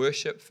 and we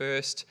worship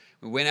first.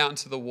 We went out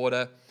into the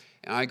water,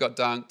 and I got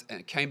dunked,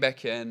 and came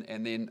back in,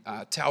 and then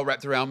a towel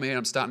wrapped around me, and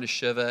I'm starting to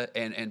shiver,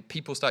 and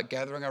people start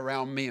gathering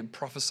around me and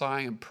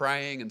prophesying and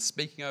praying and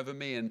speaking over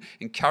me and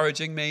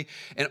encouraging me.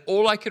 And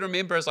all I can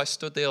remember as I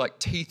stood there like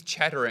teeth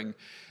chattering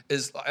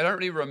is I don't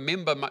really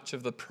remember much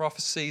of the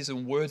prophecies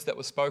and words that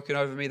were spoken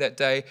over me that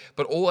day,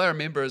 but all I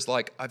remember is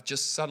like I've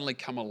just suddenly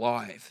come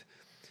alive.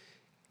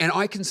 And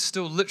I can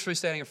still, literally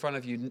standing in front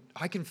of you,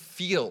 I can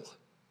feel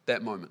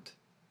that moment.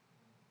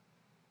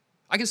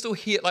 I can still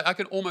hear, like I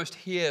can almost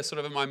hear sort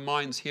of in my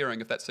mind's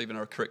hearing, if that's even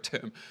a correct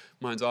term,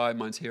 mind's eye,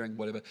 mind's hearing,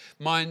 whatever.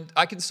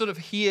 I can sort of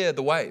hear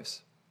the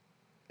waves.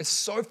 It's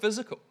so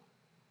physical.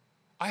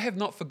 I have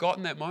not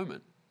forgotten that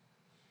moment.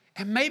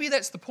 And maybe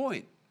that's the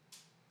point.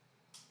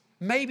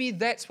 Maybe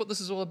that's what this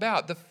is all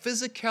about. The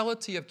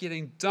physicality of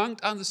getting dunked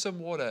under some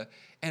water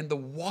and the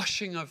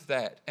washing of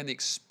that and the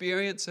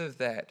experience of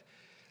that.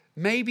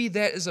 Maybe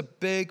that is a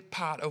big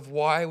part of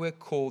why we're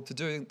called to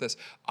doing this.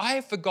 I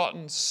have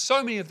forgotten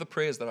so many of the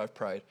prayers that I've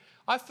prayed.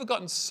 I've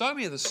forgotten so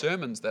many of the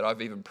sermons that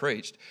I've even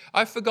preached.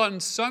 I've forgotten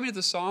so many of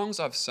the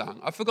songs I've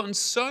sung. I've forgotten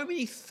so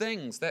many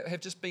things that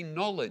have just been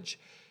knowledge,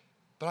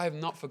 but I have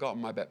not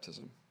forgotten my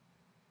baptism.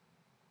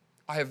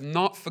 I have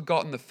not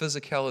forgotten the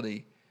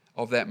physicality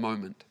of that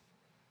moment.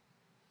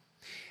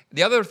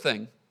 The other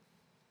thing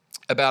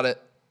about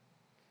it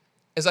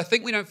is I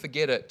think we don't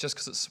forget it just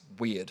because it's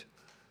weird.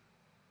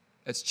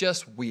 It's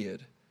just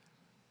weird.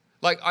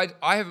 Like,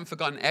 I haven't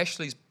forgotten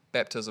Ashley's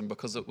baptism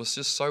because it was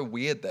just so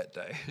weird that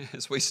day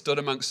as we stood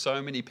amongst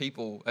so many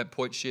people at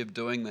Point Chev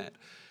doing that.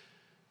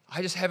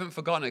 I just haven't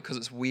forgotten it because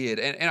it's weird.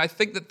 And I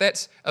think that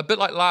that's a bit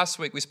like last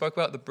week. We spoke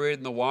about the bread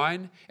and the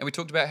wine, and we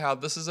talked about how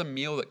this is a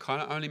meal that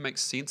kind of only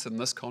makes sense in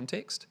this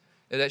context.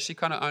 It actually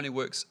kind of only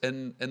works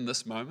in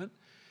this moment.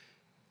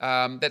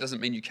 That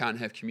doesn't mean you can't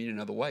have communion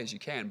in other ways. You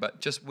can.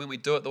 But just when we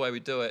do it the way we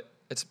do it,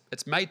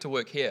 it's made to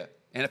work here.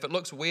 And if it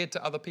looks weird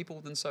to other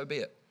people, then so be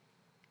it.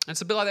 And it's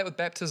a bit like that with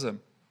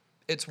baptism.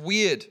 It's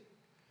weird.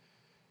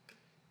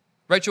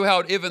 Rachel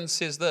Howard Evans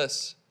says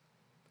this: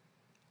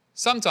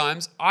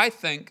 sometimes I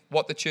think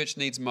what the church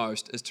needs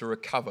most is to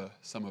recover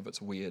some of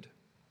its weird.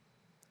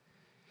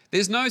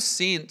 There's no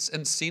sense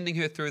in sending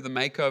her through the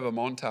makeover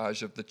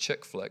montage of the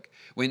chick flick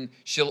when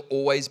she'll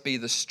always be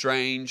the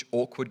strange,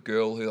 awkward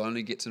girl who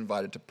only gets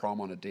invited to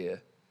prom on a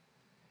dare.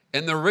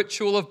 In the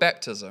ritual of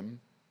baptism,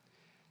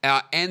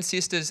 our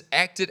ancestors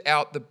acted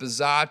out the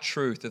bizarre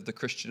truth of the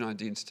Christian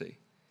identity.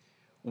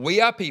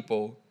 We are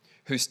people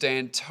who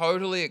stand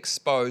totally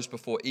exposed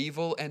before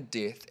evil and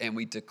death, and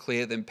we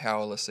declare them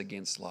powerless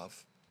against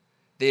love.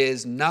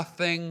 There's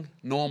nothing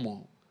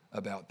normal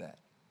about that.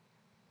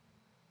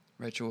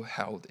 Rachel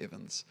Howard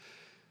Evans.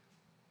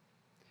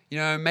 You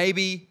know,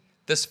 maybe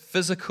this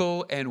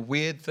physical and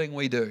weird thing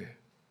we do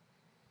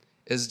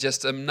is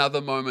just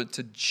another moment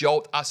to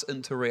jolt us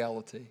into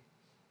reality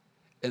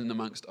in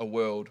amongst a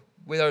world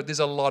where there's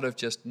a lot of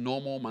just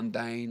normal,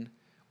 mundane,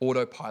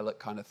 autopilot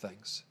kind of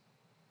things.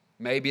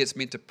 Maybe it's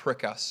meant to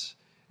prick us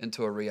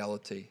into a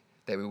reality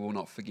that we will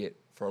not forget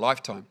for a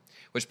lifetime.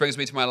 Which brings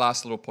me to my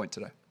last little point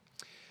today.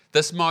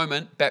 This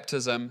moment,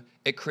 baptism,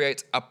 it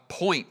creates a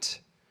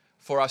point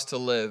for us to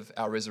live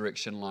our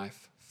resurrection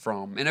life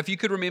from. And if you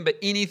could remember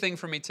anything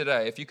from me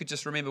today, if you could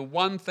just remember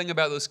one thing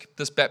about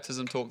this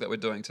baptism talk that we're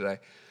doing today,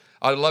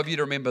 I'd love you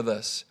to remember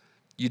this.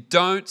 You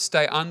don't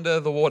stay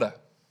under the water.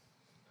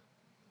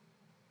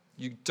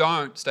 You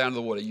don't stay under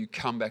the water. You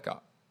come back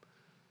up.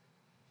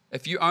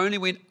 If you only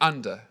went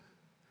under,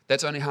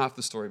 that's only half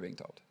the story being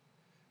told.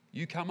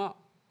 You come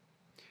up.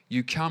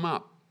 You come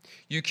up.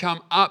 You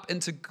come up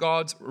into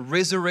God's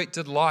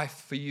resurrected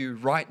life for you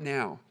right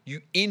now.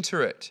 You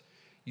enter it.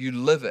 You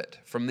live it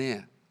from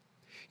there.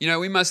 You know,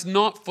 we must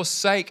not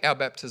forsake our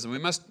baptism. We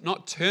must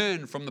not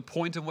turn from the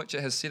point in which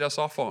it has set us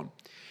off on.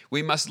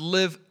 We must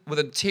live with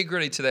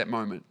integrity to that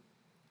moment.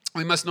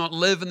 We must not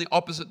live in the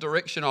opposite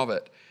direction of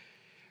it.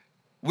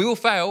 We will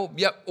fail,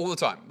 all the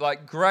time.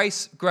 Like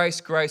grace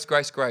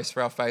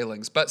for our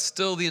failings. But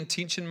still the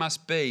intention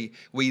must be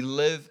we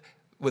live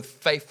with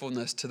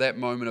faithfulness to that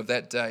moment of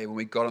that day when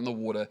we got on the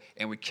water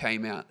and we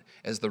came out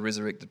as the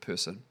resurrected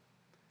person.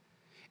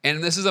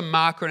 And this is a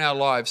marker in our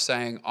lives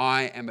saying,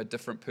 I am a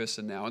different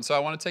person now. And so I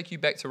want to take you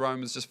back to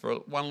Romans just for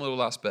one little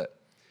last bit.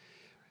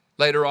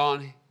 Later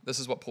on, this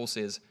is what Paul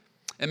says.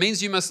 It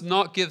means you must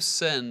not give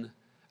sin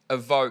a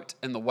vote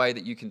in the way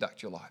that you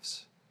conduct your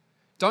lives.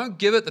 Don't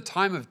give it the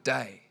time of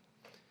day.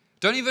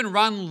 Don't even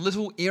run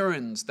little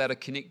errands that are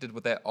connected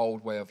with that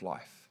old way of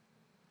life.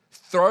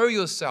 Throw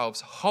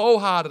yourselves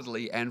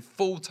wholeheartedly and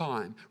full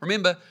time.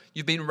 Remember,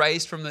 you've been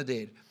raised from the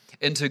dead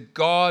into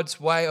God's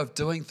way of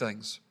doing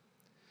things.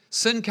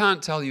 Sin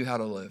can't tell you how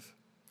to live.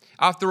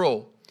 After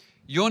all,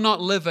 you're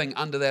not living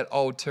under that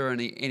old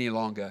tyranny any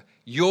longer.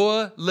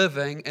 You're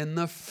living in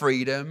the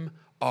freedom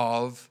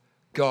of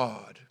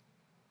God.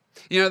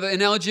 You know, the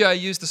analogy I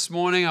used this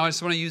morning, I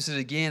just want to use it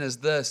again, is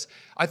this.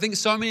 I think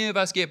so many of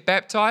us get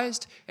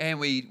baptized and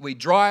we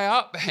dry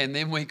up and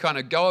then we kind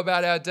of go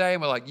about our day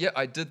and we're like, yeah,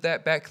 I did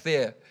that back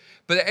there.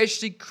 But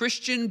actually,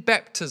 Christian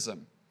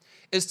baptism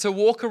is to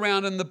walk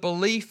around in the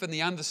belief and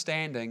the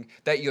understanding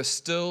that you're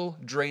still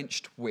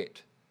drenched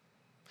wet.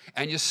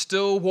 And you're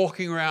still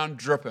walking around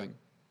dripping.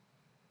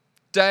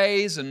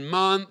 Days and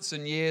months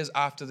and years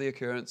after the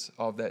occurrence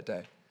of that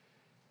day.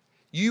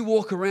 You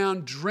walk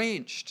around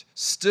drenched,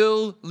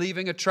 still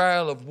leaving a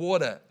trail of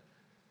water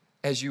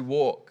as you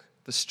walk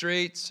the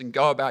streets and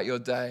go about your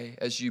day,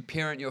 as you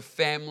parent your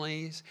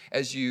families,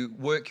 as you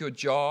work your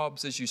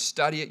jobs, as you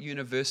study at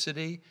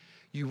university,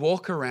 you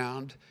walk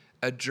around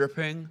a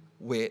dripping,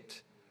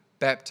 wet,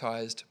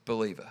 baptized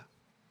believer.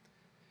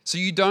 So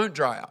you don't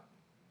dry up.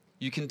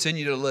 You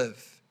continue to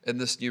live in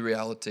this new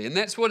reality. And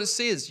that's what it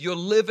says. You're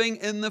living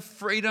in the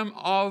freedom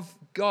of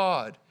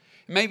God.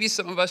 Maybe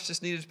some of us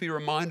just needed to be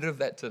reminded of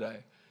that today.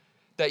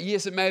 That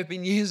yes, it may have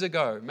been years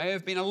ago, may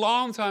have been a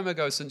long time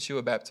ago since you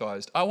were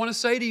baptized. I want to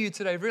say to you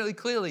today really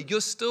clearly,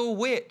 you're still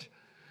wet.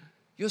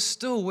 You're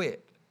still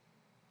wet.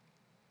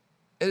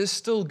 It is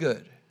still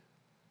good.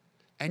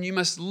 And you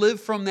must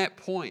live from that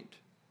point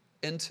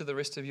into the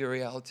rest of your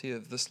reality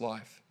of this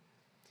life.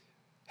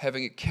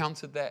 Having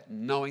encountered that,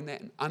 knowing that,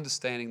 and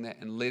understanding that,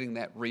 and letting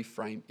that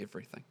reframe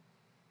everything.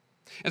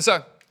 And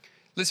so,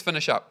 let's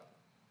finish up.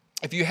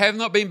 If you have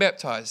not been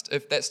baptized,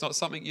 if that's not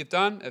something you've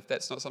done, if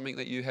that's not something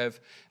that you have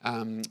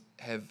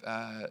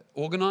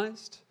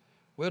organized,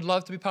 we'd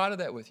love to be part of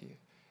that with you.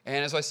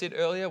 And as I said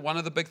earlier, one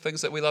of the big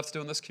things that we love to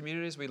do in this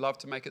community is we love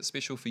to make it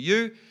special for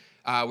you.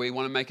 We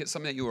want to make it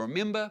something that you'll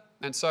remember.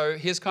 And so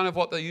here's kind of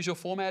what the usual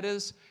format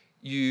is.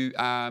 You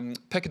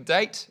pick a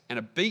date and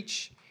a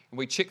beach, and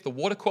we check the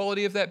water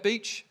quality of that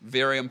beach.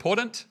 Very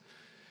important.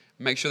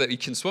 Make sure that you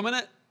can swim in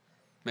it.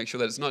 Make sure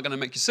that it's not going to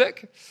make you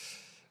sick.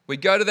 We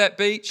go to that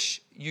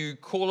beach, you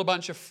call a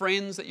bunch of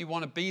friends that you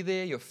want to be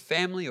there, your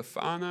family, your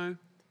whānau.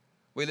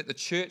 We let the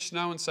church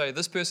know and say,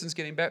 this person's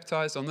getting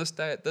baptized on this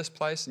day at this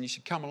place, and you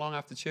should come along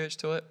after church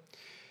to it.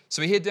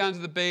 So we head down to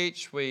the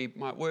beach, we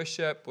might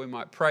worship, we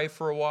might pray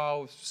for a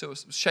while,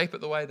 sort of shape it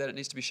the way that it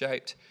needs to be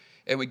shaped,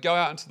 and we go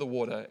out into the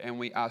water and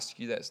we ask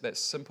you that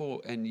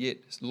simple and yet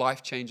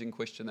life-changing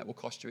question that will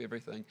cost you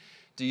everything.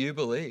 Do you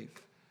believe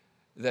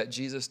that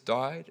Jesus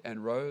died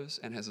and rose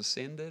and has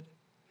ascended?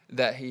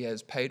 That he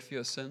has paid for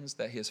your sins,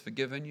 that he has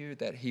forgiven you,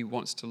 that he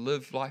wants to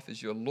live life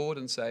as your Lord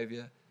and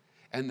Savior,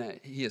 and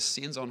that he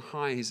ascends on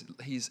high.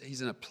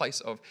 He's in a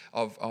place of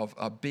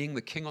being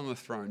the king on the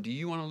throne. Do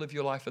you want to live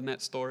your life in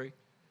that story?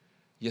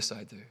 Yes,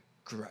 I do.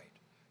 Great.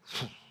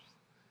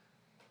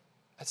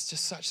 It's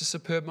just such a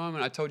superb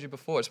moment. I told you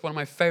before, it's one of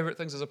my favorite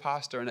things as a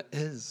pastor, and it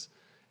is.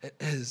 It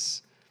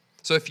is.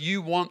 So if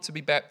you want to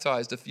be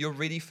baptized, if you're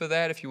ready for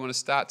that, if you want to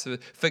start to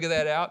figure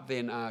that out,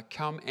 then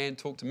come and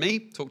talk to me,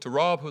 talk to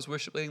Rob, who was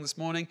worship leading this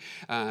morning,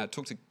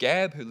 talk to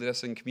Gab, who led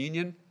us in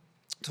communion,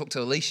 talk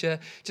to Alicia,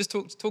 just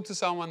talk to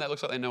someone that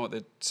looks like they know what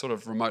they're sort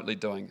of remotely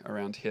doing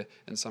around here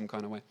in some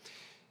kind of way.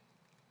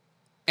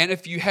 And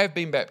if you have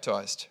been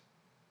baptized,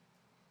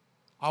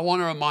 I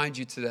want to remind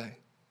you today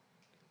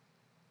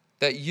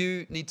that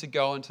you need to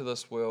go into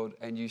this world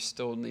and you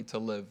still need to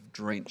live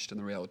drenched in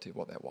the reality of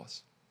what that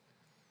was.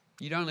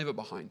 You don't leave it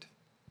behind.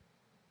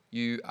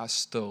 You are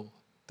still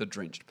the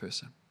drenched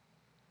person.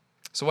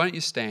 So why don't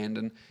you stand?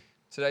 And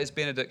today's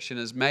benediction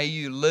is, may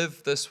you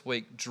live this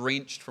week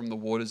drenched from the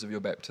waters of your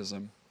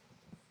baptism.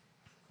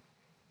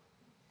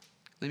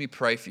 Let me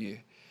pray for you.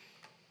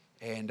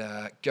 And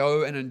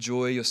go and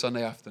enjoy your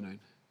Sunday afternoon.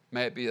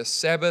 May it be a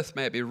Sabbath.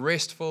 May it be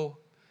restful.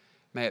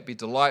 May it be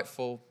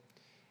delightful.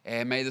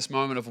 And may this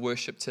moment of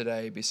worship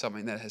today be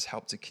something that has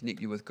helped to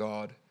connect you with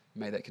God.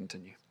 May that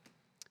continue.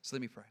 So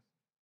let me pray.